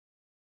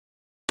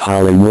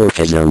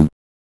Polymorphism.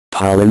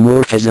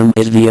 Polymorphism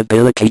is the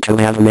ability to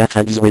have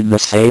methods with the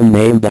same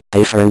name but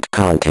different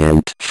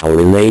content for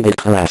related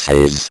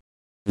classes.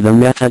 The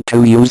method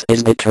to use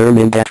is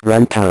determined at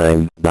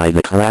runtime by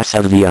the class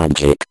of the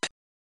object.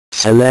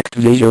 Select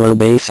Visual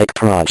Basic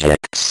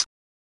Projects.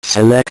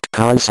 Select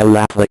Console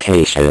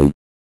Application.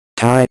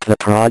 Type the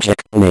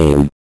project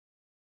name.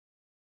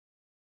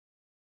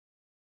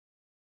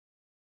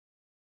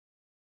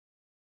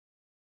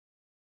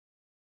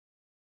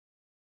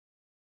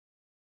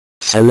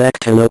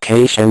 Select a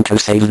location to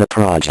save the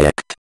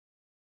project.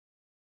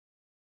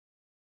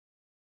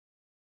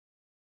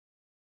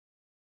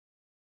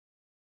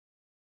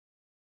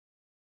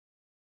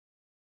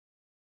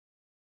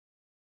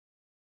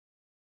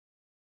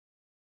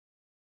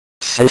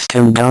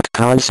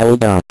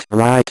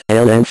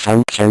 System.console.write.ln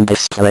function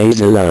displays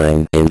a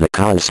line in the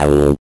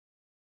console.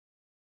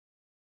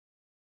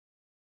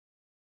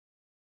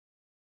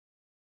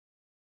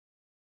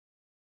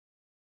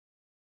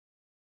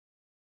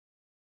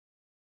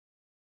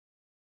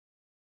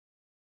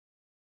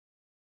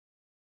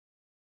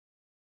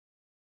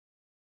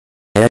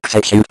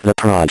 Execute the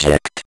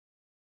project.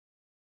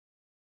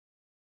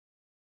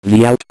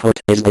 The output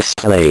is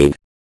displayed.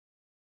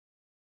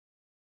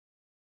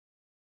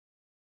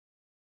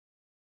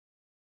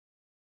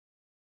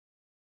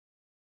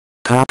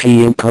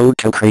 Copy in code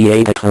to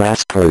create a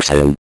class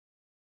person.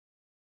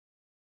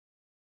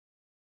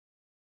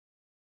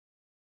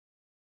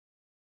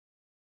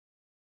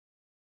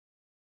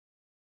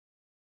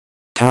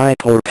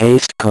 Type or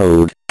paste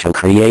code to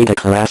create a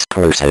class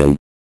person.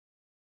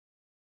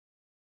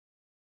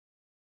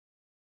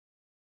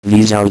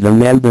 These are the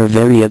member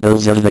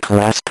variables of the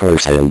class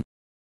person.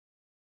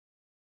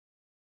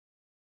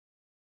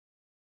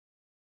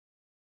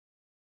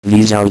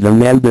 These are the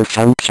member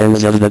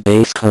functions of the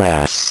base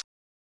class.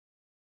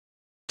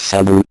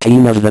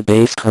 Subroutine of the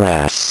base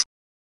class.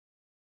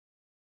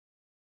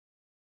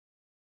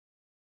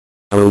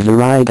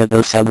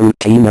 Overrideable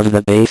subroutine of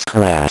the base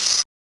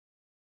class.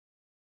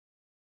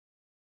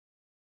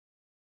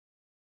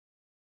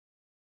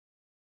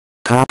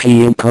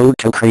 Copy in code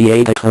to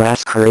create a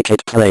class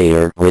cricket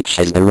player which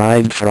is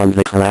derived from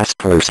the class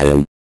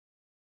person.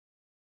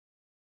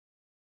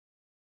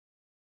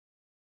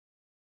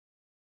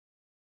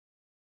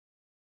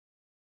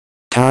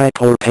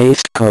 Type or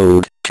paste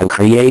code to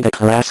create a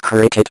class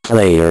cricket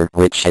player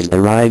which is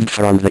derived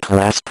from the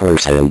class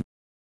person.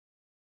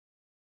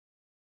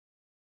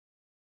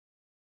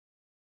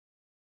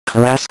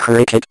 Class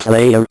cricket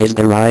player is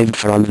derived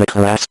from the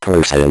class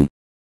person.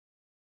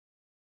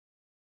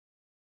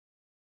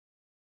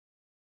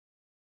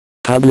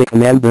 Public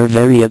member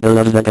variable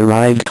of the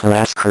derived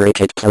class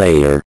cricket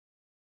player.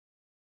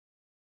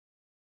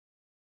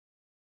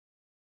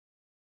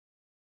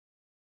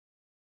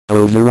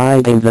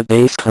 Overriding the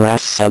base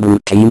class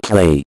subroutine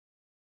play.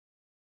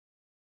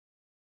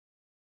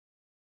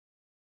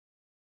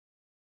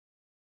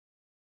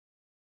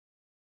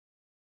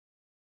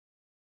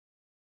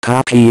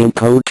 Copy in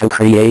code to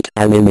create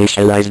and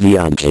initialize the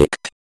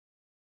object.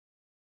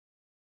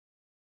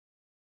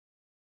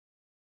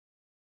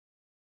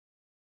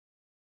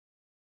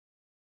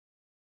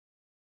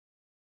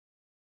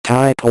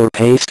 Type or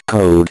paste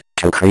code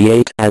to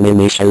create and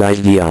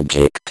initialize the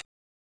object.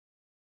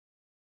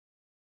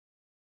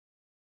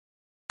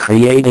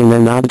 Creating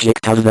an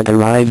object of the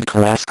derived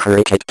class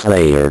cricket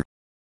player.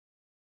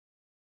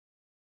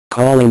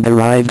 Calling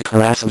derived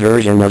class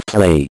version of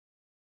play.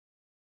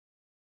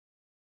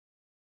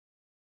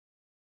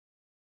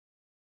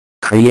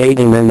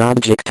 Creating an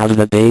object of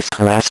the base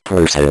class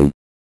person.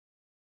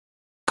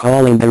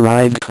 Calling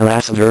derived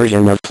class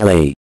version of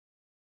play.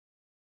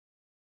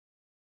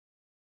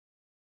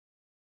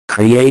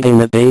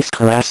 Creating a base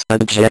class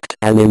object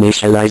and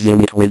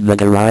initializing it with the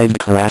derived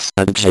class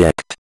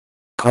object.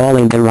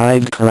 Calling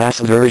derived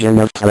class version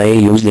of play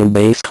using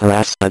base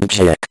class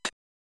object.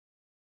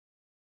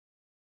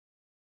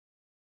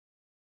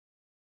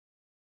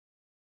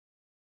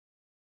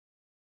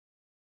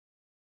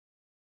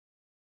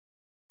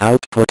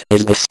 Output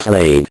is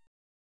displayed.